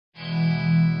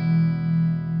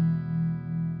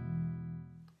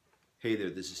Hey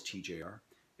there, this is TJR,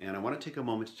 and I want to take a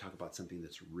moment to talk about something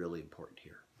that's really important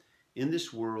here. In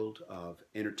this world of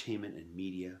entertainment and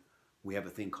media, we have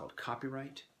a thing called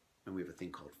copyright, and we have a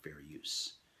thing called fair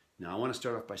use. Now, I want to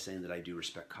start off by saying that I do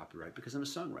respect copyright because I'm a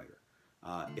songwriter.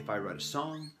 If I write a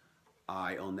song,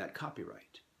 I own that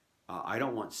copyright. I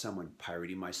don't want someone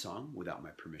pirating my song without my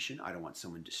permission. I don't want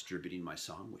someone distributing my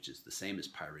song, which is the same as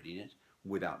pirating it,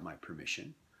 without my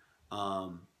permission.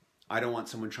 I don't want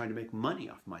someone trying to make money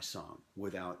off my song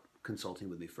without consulting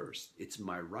with me first. It's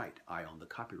my right. I own the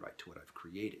copyright to what I've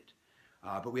created.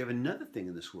 But we have another thing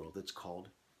in this world that's called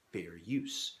fair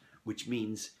use, which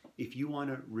means if you want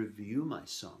to review my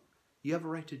song, you have a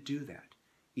right to do that.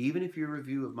 Even if your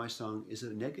review of my song is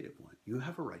a negative one, you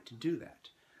have a right to do that.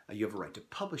 You have a right to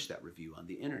publish that review on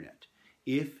the internet.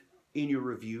 If in your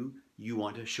review you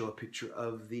want to show a picture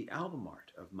of the album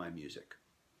art of my music,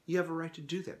 you have a right to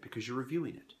do that because you're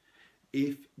reviewing it.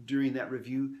 If during that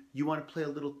review you want to play a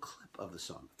little clip of the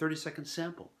song, 30-second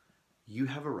sample, you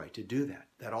have a right to do that.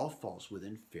 That all falls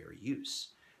within fair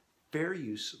use. Fair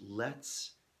use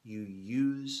lets you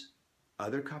use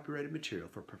other copyrighted material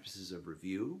for purposes of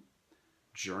review,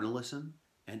 journalism,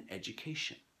 and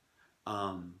education.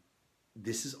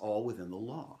 This is all within the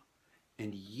law.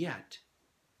 And yet,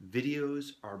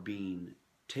 videos are being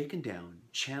taken down,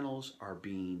 channels are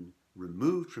being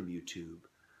removed from YouTube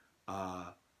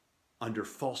under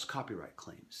false copyright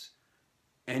claims.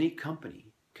 Any company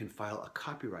can file a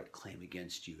copyright claim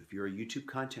against you. If you're a YouTube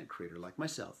content creator like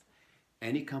myself,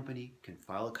 any company can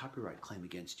file a copyright claim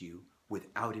against you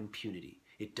without impunity.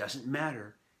 It doesn't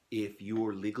matter if you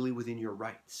are legally within your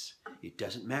rights. It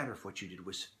doesn't matter if what you did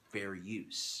was fair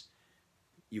use.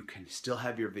 You can still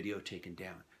have your video taken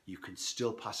down. You can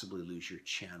still possibly lose your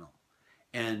channel.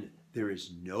 And there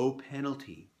is no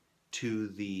penalty to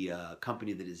the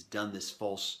company that has done this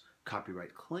false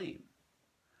copyright claim.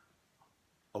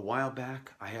 A while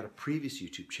back, I had a previous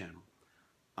YouTube channel.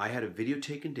 I had a video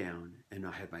taken down, and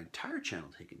I had my entire channel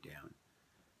taken down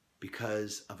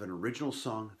because of an original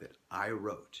song that I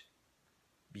wrote.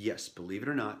 Yes, believe it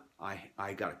or not,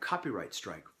 I got a copyright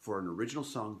strike for an original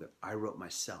song that I wrote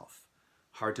myself.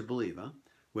 Hard to believe, huh?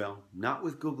 Well, not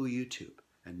with Google YouTube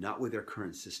and not with their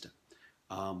current system.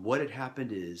 What had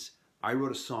happened is I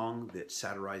wrote a song that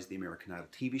satirized the American Idol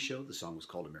TV show. The song was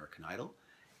called American Idol.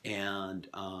 And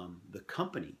the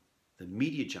company, the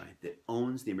media giant that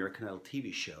owns the American Idol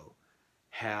TV show,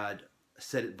 had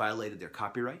said it violated their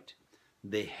copyright.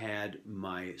 They had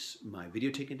my video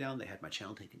taken down. They had my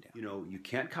channel taken down. You know, you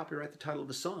can't copyright the title of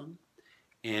a song,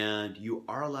 and you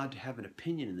are allowed to have an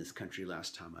opinion in this country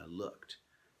last time I looked.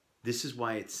 This is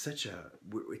why this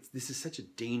is such a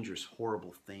dangerous,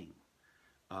 horrible thing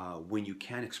when you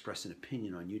can't express an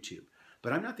opinion on YouTube.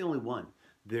 But I'm not the only one.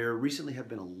 There recently have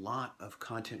been a lot of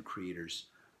content creators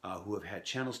who have had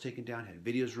channels taken down, had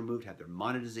videos removed, had their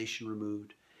monetization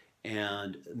removed,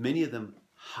 and many of them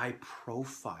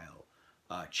high-profile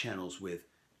channels with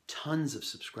tons of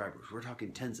subscribers. We're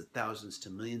talking tens of thousands to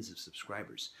millions of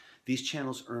subscribers. These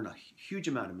channels earn a huge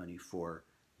amount of money for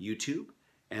YouTube,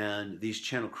 and these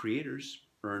channel creators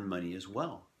earn money as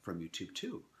well from YouTube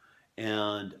too.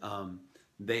 And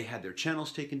they had their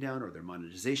channels taken down or their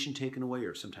monetization taken away,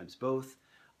 or sometimes both.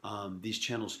 These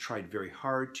channels tried very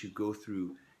hard to go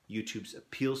through YouTube's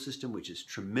appeal system, which is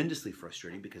tremendously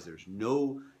frustrating because there's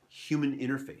no human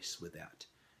interface with that.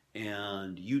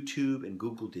 And YouTube and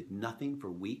Google did nothing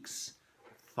for weeks.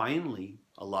 Finally,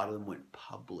 a lot of them went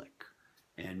public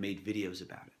and made videos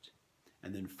about it.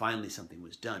 And then finally something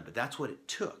was done. But that's what it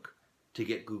took to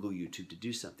get Google YouTube to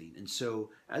do something. And so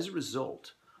as a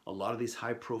result, a lot of these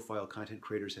high-profile content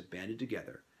creators have banded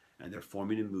together, and they're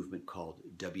forming a movement called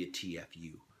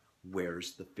WTFU,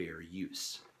 Where's the Fair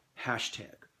Use?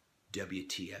 Hashtag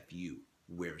WTFU,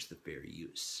 Where's the Fair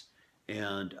Use?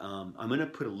 And I'm going to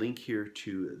put a link here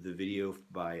to the video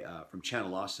from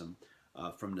Channel Awesome,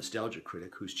 from Nostalgia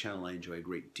Critic, whose channel I enjoy a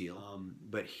great deal.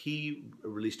 But he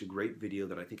released a great video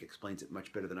that I think explains it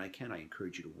much better than I can. I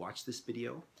encourage you to watch this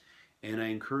video, and I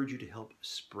encourage you to help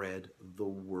spread the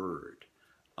word.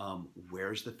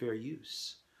 Where's the fair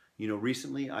use? You know,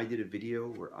 recently I did a video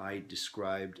where I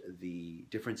described the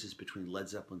differences between Led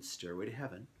Zeppelin's Stairway to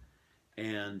Heaven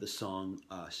and the song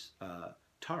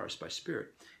Taurus by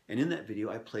Spirit. And in that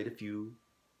video I played a few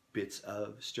bits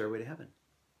of Stairway to Heaven.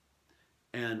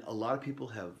 And a lot of people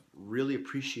have really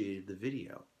appreciated the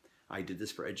video. I did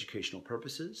this for educational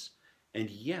purposes,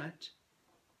 and yet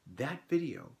that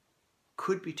video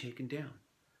could be taken down.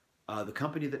 The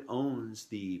company that owns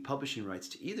the publishing rights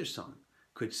to either song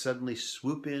could suddenly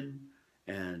swoop in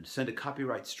and send a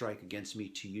copyright strike against me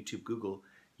to YouTube, Google.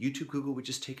 YouTube, Google would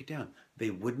just take it down. They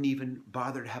wouldn't even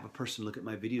bother to have a person look at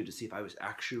my video to see if I was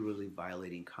actually really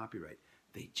violating copyright.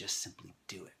 They just simply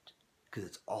do it because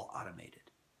it's all automated.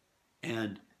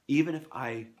 And even if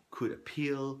I could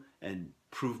appeal and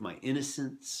prove my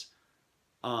innocence,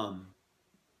 the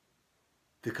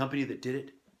company that did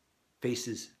it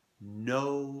faces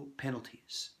no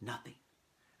penalties, nothing.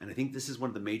 And I think this is one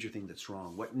of the major things that's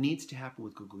wrong. What needs to happen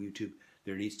with Google YouTube,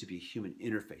 there needs to be a human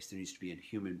interface. There needs to be a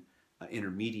human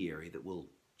intermediary that will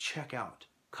check out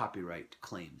copyright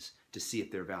claims to see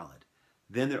if they're valid.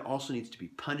 Then there also needs to be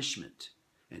punishment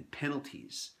and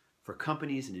penalties for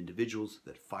companies and individuals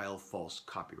that file false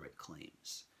copyright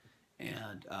claims.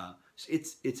 And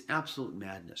it's absolute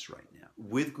madness right now.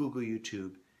 With Google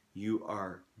YouTube, you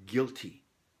are guilty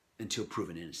until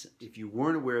proven innocent. If you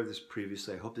weren't aware of this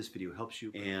previously, I hope this video helps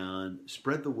you, and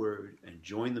spread the word and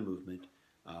join the movement.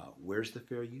 Where's the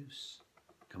fair use?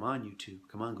 Come on, YouTube.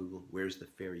 Come on, Google. Where's the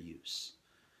fair use?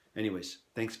 Anyways,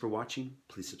 thanks for watching.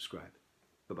 Please subscribe.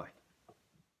 Bye-bye.